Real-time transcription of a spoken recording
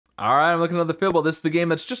All right, I'm looking at the Fibble. This is the game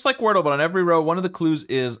that's just like Wordle, but on every row, one of the clues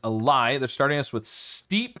is a lie. They're starting us with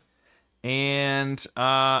steep. And,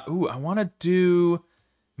 ooh, I want to do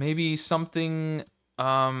maybe something,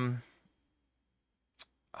 I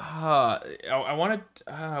want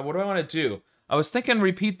to, what do I want to do? I was thinking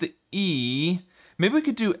repeat the E. Maybe we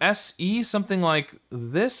could do SE, something like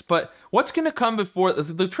this, but what's going to come before?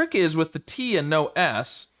 The trick is with the T and no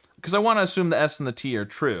S, because I want to assume the S and the T are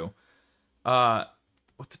true.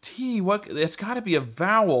 With the T, it's got to be a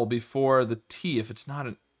vowel before the T if it's not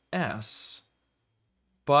an S.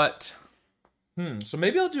 But, so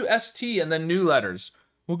maybe I'll do ST and then new letters.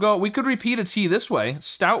 We could repeat a T this way.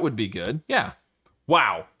 Stout would be good. Yeah.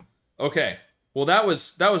 Wow. Okay. Well, that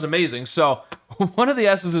was amazing. So one of the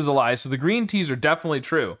S's is a lie. So the green T's are definitely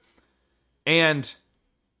true. And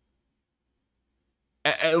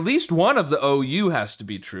at least one of the OU has to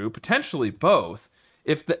be true, potentially both.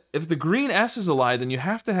 If the green S is a lie, then you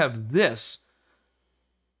have to have this.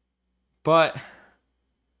 But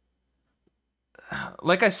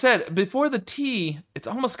like I said, before the T, it's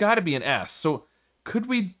almost got to be an S. So could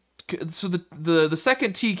we? So the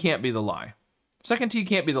second T can't be the lie. Second T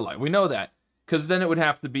can't be the lie. We know that because then it would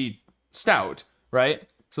have to be stout, right?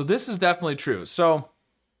 So this is definitely true. So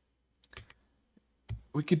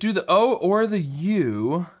we could do the O or the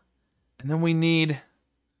U, and then we need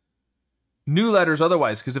new letters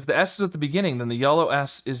otherwise, because if the S is at the beginning, then the yellow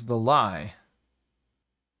S is the lie.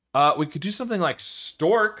 We could do something like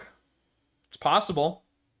stork. It's possible.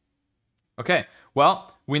 Okay,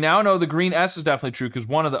 well, we now know the green S is definitely true because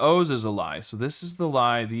one of the O's is a lie. So this is the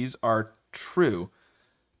lie. These are true.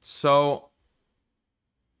 So,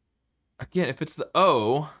 again, if it's the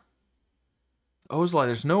O, the O's a lie.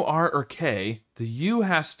 There's no R or K. The U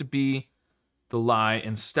has to be the lie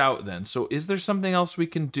and stout then. So is there something else we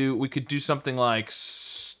can do? We could do something like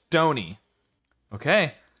stony.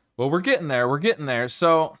 Okay, well, we're getting there. We're getting there.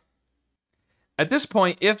 So at this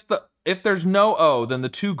point, if there's no O, then the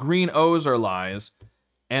two green O's are lies,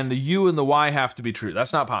 and the U and the Y have to be true.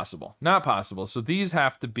 That's not possible. Not possible. So these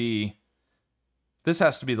have to be, this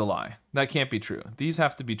has to be the lie. That can't be true. These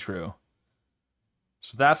have to be true.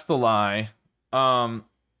 So that's the lie.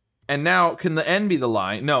 And now, can the N be the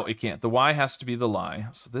lie? No, it can't. The Y has to be the lie.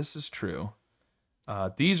 So this is true.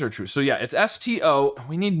 These are true. So yeah, it's STO.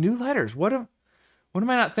 We need new letters. What am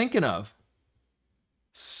I not thinking of?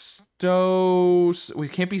 We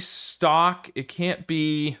can't be stock. It can't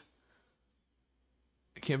be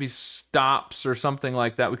stops or something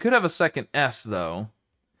like that. We could have a second S though.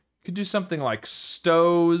 We could do something like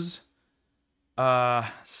stows.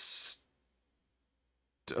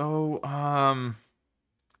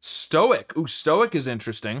 Stoic. Ooh, stoic is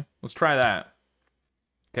interesting. Let's try that.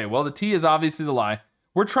 Okay, well, the T is obviously the lie.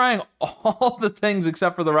 We're trying all the things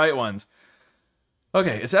except for the right ones.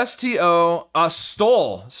 Okay, it's STO.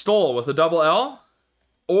 Stole. Stole with a double L.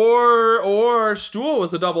 Or stool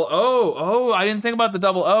with a double O. Oh, I didn't think about the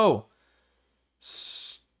double O.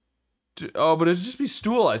 But it'd just be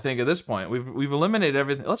stool, I think, at this point. We've eliminated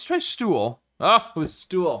everything. Let's try stool. Oh, with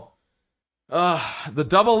stool. The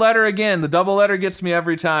double letter again. The double letter gets me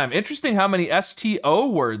every time. Interesting how many STO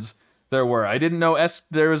words there were. I didn't know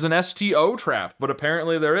there was an STO trap, but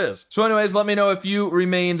apparently there is. So anyways, let me know if you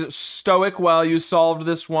remained stoic while you solved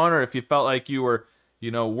this one, or if you felt like you were,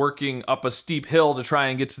 working up a steep hill to try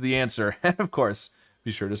and get to the answer. And of course,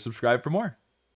 be sure to subscribe for more.